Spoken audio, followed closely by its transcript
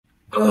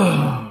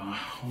Well,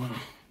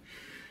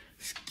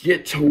 let's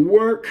get to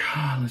work.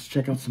 Let's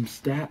check out some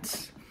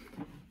stats.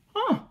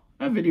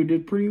 That video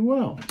did pretty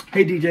well.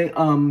 Hey DJ,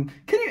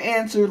 can you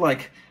answer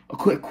like a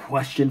quick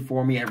question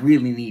for me? I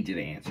really need you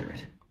to answer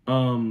it.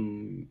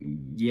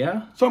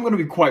 Yeah? So I'm gonna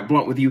be quite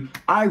blunt with you.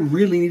 I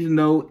really need to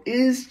know,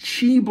 is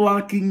chi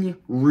blocking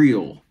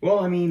real? Well,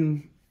 I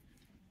mean,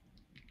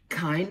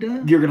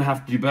 kinda. You're gonna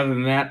have to do better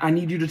than that. I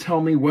need you to tell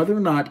me whether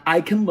or not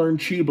I can learn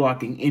chi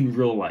blocking in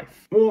real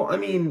life. Well, I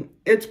mean,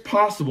 it's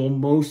possible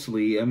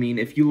mostly. I mean,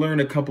 if you learn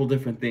a couple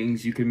different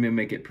things, you can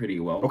mimic it pretty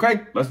well.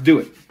 Okay, let's do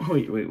it. Oh,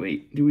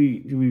 wait. Do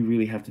we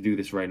really have to do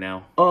this right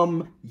now?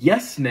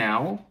 Yes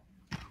now.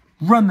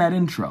 Run that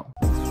intro.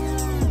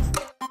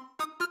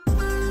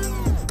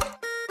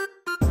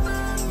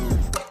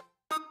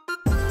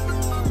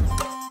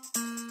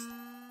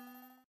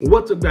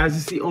 What's up guys,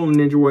 it's the only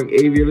ninja wearing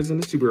aviators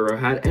and a superhero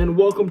hat, and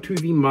welcome to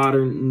the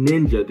Modern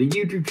Ninja, the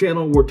YouTube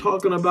channel we're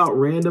talking about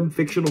random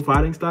fictional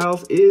fighting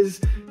styles.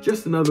 Is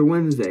just another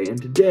Wednesday, and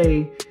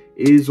today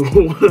is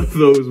one of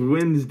those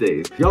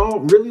Wednesdays. Y'all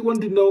really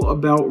wanted to know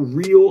about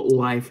real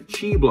life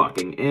chi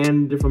blocking,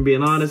 and if I'm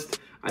being honest,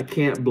 I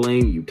can't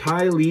blame you.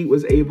 Ty Lee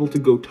was able to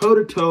go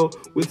toe-to-toe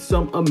with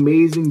some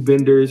amazing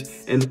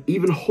benders and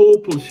even whole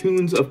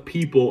platoons of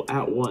people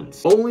at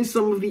once. Only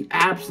some of the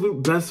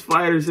absolute best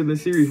fighters in the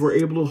series were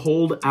able to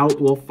hold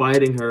out while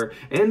fighting her.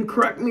 And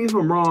correct me if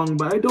I'm wrong,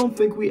 but I don't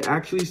think we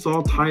actually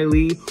saw Ty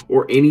Lee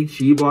or any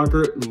chi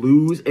blocker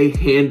lose a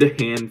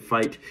hand-to-hand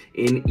fight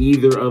in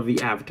either of the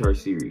Avatar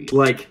series.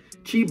 Like,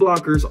 chi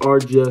blockers are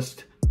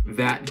just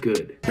that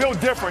good. Build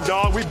different,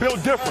 dog. We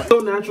build different. So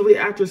naturally,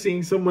 after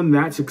seeing someone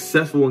that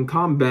successful in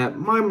combat,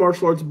 my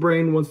martial arts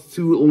brain wants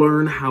to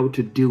learn how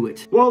to do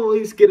it. Well, at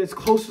least get as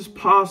close as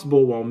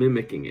possible while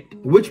mimicking it.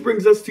 Which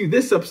brings us to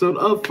this episode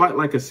of Fight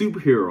Like a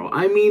Superhero.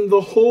 I mean,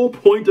 the whole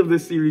point of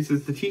this series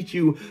is to teach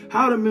you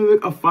how to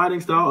mimic a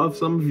fighting style of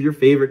some of your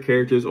favorite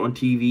characters on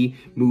TV,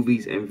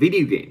 movies, and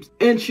video games.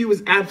 And she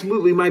was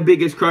absolutely my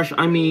biggest crush.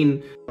 I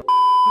mean,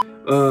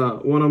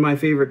 one of my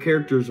favorite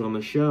characters on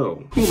the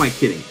show. Who am I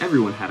kidding?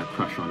 Everyone had a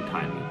crush on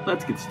Ty Lee.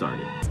 Let's get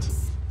started.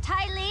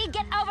 Ty Lee,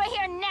 get over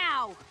here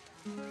now!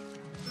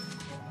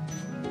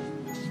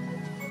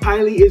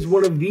 Ty Lee is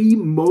one of the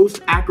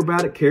most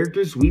acrobatic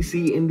characters we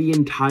see in the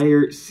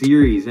entire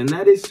series, and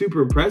that is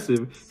super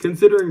impressive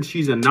considering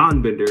she's a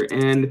non-bender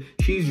and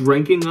she's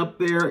ranking up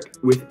there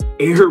with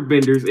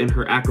airbenders in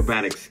her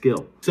acrobatic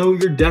skill. So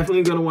you're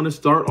definitely going to want to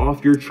start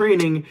off your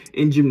training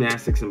in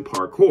gymnastics and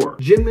parkour.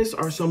 Gymnasts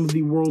are some of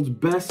the world's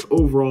best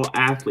overall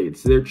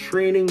athletes. Their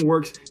training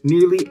works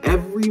nearly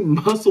every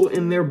muscle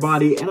in their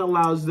body and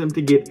allows them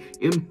to get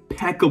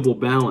impeccable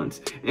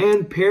balance.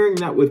 And pairing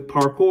that with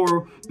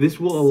parkour,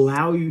 this will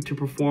allow you to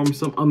perform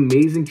some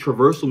amazing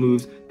traversal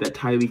moves that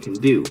Ty Lee can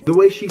do. The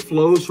way she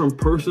flows from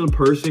person to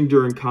person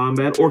during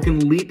combat or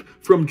can leap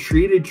from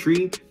tree to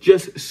tree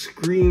just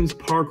screams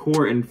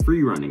parkour and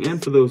free running.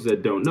 And for those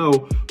that don't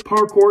know,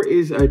 parkour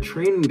is a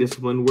training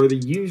discipline where the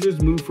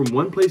users move from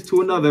one place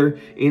to another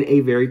in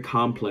a very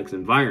complex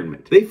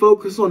environment. They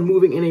focus on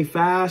moving in a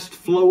fast,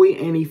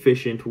 flowy, and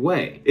efficient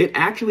way. It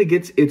actually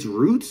gets its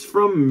roots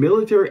from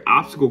military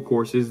obstacle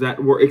courses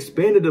that were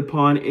expanded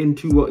upon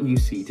into what you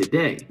see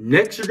today.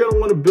 Next, you're going to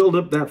want to build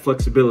up that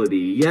flexibility.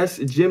 Yes,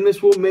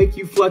 gymnasts will make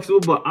you flexible,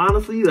 but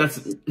honestly,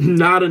 that's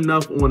not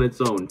enough on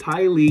its own.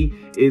 Ty Lee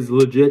is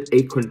legit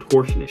a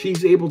contortionist.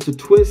 She's able to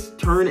twist,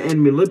 turn,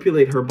 and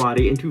manipulate her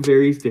body into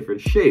various different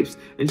shapes.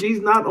 And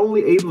she's not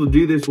only able to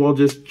do this while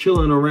just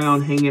chilling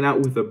around hanging out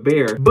with a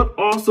bear, but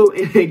also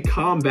in a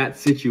combat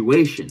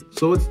situation.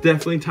 So it's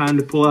definitely time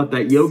to pull out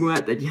that yoga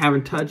mat that you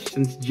haven't touched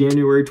since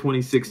January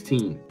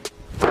 2016.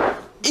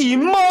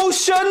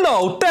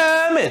 Emotional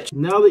damage.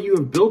 Now that you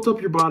have built up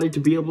your body to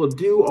be able to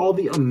do all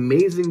the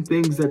amazing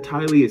things that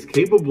Ty Lee is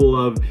capable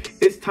of,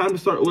 it's time to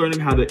start learning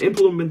how to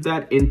implement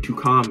that into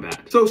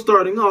combat. So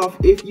starting off,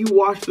 if you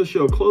watch the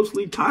show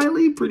closely, Ty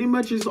Lee pretty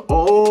much is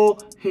all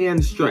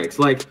hand strikes,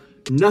 like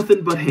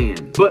nothing but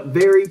hand, but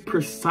very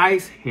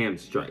precise hand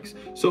strikes.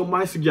 So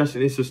my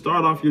suggestion is to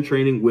start off your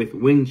training with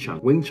Wing Chun.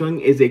 Wing Chun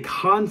is a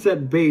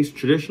concept-based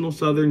traditional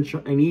Southern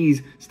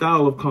Chinese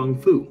style of Kung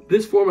Fu.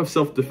 This form of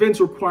self-defense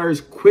requires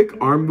quick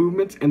arm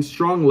movements and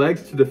strong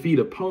legs to defeat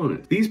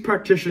opponents. These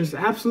practitioners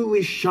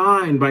absolutely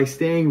shine by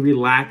staying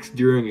relaxed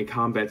during a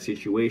combat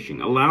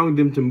situation, allowing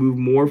them to move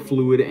more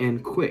fluid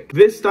and quick.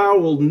 This style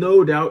will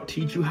no doubt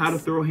teach you how to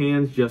throw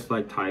hands just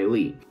like Ty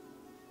Lee.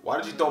 Why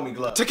did you throw me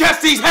gloves? To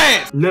catch these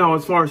hands! Now,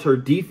 as far as her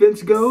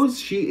defense goes,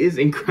 she is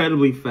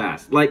incredibly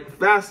fast. Like,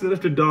 fast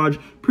enough to dodge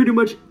pretty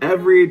much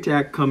every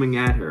attack coming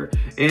at her.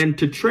 And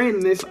to train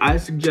this, I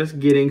suggest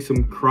getting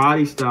some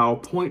karate-style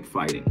point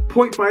fighting.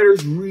 Point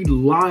fighters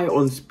rely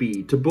on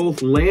speed to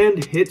both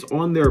land hits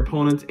on their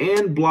opponents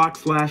and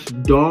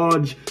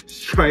block/dodge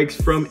strikes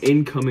from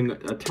incoming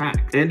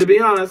attacks. And to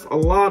be honest, a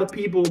lot of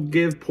people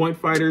give point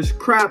fighters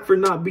crap for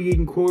not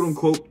being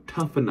quote-unquote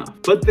tough enough.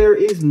 But there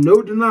is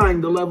no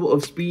denying the level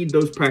of speed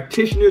those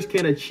practitioners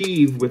can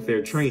achieve with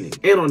their training.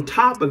 And on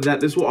top of that,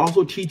 this will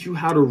also teach you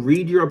how to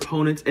read your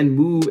opponents and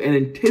move and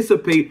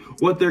anticipate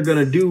what they're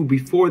gonna do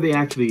before they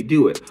actually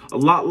do it. A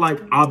lot like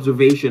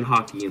observation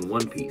hockey in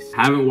One Piece.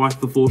 Haven't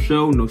watched the full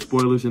show, no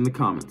spoilers in the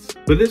comments.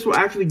 But this will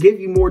actually give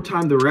you more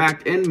time to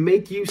react and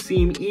make you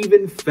seem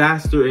even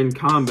faster in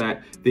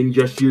combat than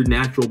just your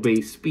natural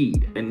base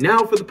speed. And now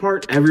for the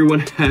part everyone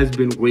has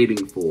been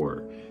waiting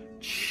for.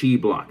 Chi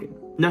blocking.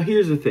 Now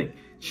here's the thing,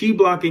 chi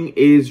blocking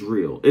is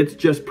real. It's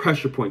just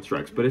pressure point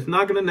strikes, but it's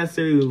not going to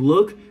necessarily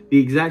look the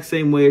exact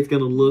same way it's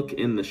going to look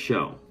in the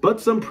show.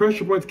 But some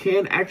pressure points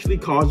can actually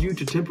cause you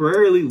to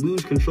temporarily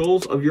lose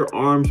controls of your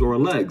arms or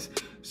legs.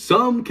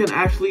 Some can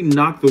actually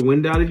knock the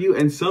wind out of you,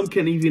 and some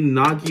can even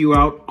knock you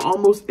out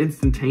almost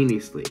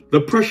instantaneously. The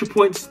pressure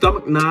point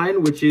stomach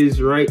 9, which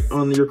is right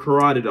on your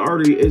carotid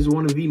artery, is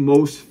one of the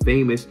most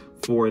famous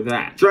for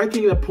that.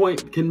 Striking a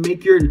point can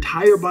make your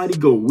entire body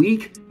go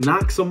weak,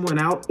 knock someone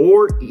out,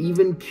 or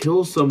even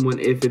kill someone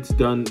if it's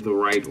done the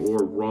right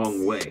or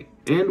wrong way.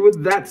 And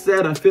with that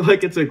said, I feel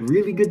like it's a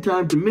really good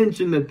time to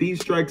mention that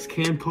these strikes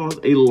can cause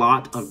a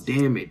lot of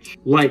damage.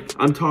 Like,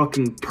 I'm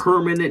talking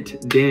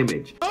permanent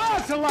damage. Oh,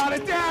 that's a lot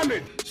of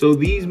damage! So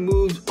these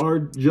moves are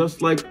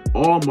just like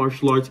all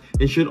martial arts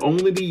and should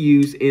only be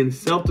used in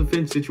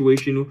self-defense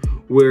situation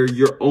where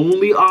your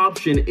only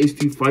option is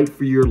to fight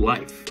for your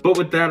life. But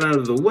with that out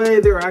of the way,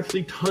 there are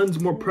actually tons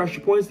more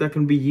pressure points that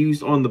can be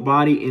used on the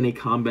body in a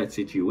combat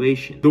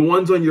situation. The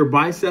ones on your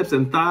biceps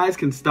and thighs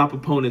can stop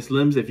opponents'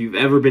 limbs. If you've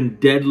ever been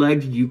dead-legged,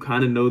 you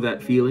kind of know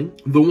that feeling.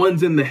 The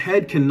ones in the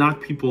head can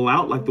knock people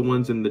out, like the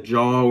ones in the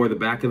jaw or the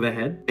back of the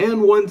head.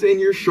 And ones in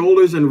your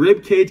shoulders and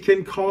rib cage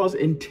can cause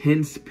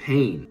intense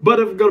pain. But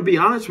if I'm gonna be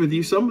honest with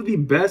you, some of the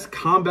best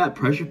combat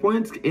pressure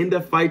points end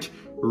up fights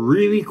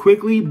really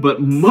quickly,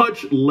 but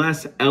much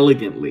less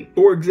elegantly.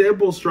 For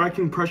example,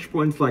 striking pressure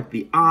points like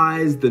the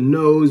eyes, the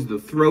nose, the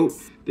throat,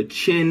 the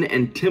chin,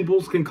 and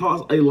temples can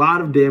cause a lot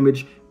of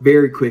damage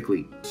very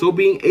quickly. So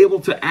being able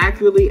to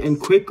accurately and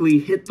quickly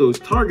hit those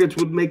targets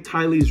would make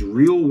Ty Lee's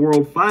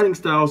real-world fighting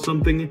style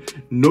something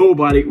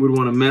nobody would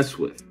want to mess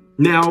with.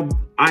 Now,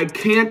 I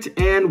can't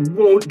and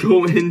won't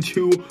go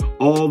into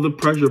all the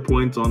pressure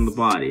points on the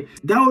body.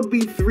 That would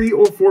be 3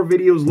 or 4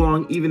 videos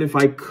long even if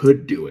I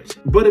could do it.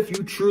 But if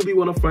you truly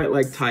want to fight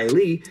like Ty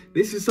Lee,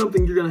 this is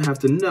something you're going to have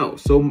to know.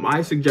 So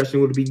my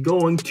suggestion would be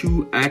going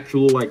to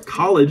actual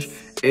college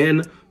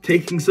and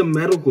taking some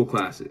medical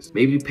classes.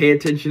 Maybe pay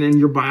attention in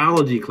your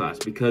biology class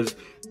because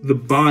the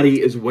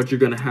body is what you're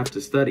gonna have to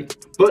study.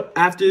 But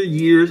after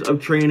years of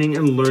training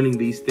and learning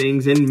these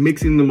things and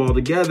mixing them all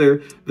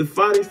together, the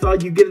fighting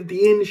style you get at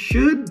the end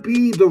should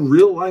be the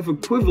real life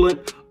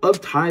equivalent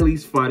of Ty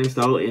Lee's fighting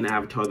style in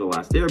Avatar: The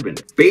Last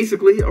Airbender.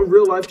 Basically a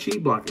real life chi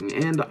blocking,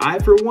 and I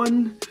for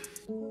one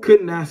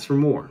couldn't ask for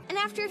more. And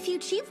after a few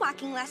chi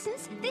blocking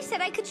lessons, they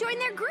said I could join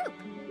their group.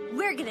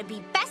 We're gonna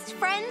be best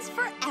friends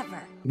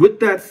forever. With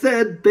that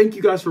said, thank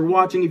you guys for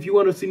watching. If you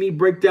want to see me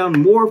break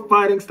down more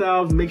fighting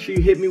styles, make sure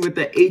you hit me with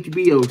the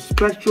HBO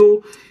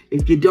special.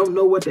 If you don't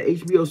know what the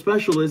HBO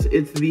special is,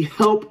 it's the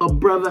Help a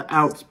Brother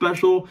Out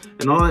special.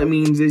 And all that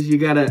means is you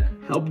gotta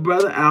help a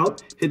brother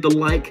out, hit the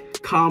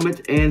like,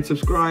 comment, and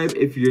subscribe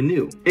if you're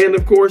new. And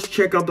of course,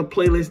 check out the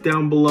playlist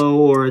down below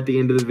or at the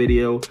end of the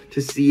video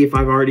to see if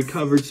I've already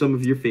covered some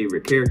of your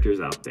favorite characters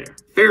out there.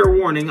 Fair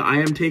warning, I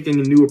am taking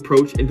a new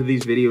approach into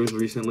these videos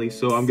recently,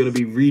 so I'm gonna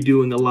be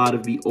redoing a lot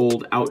of the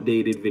old,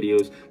 outdated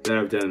videos that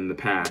I've done in the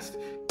past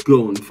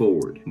going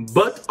forward.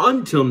 But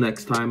until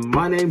next time,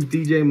 my name's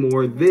DJ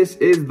Moore, this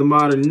is The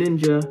Modern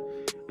Ninja,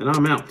 and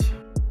I'm out.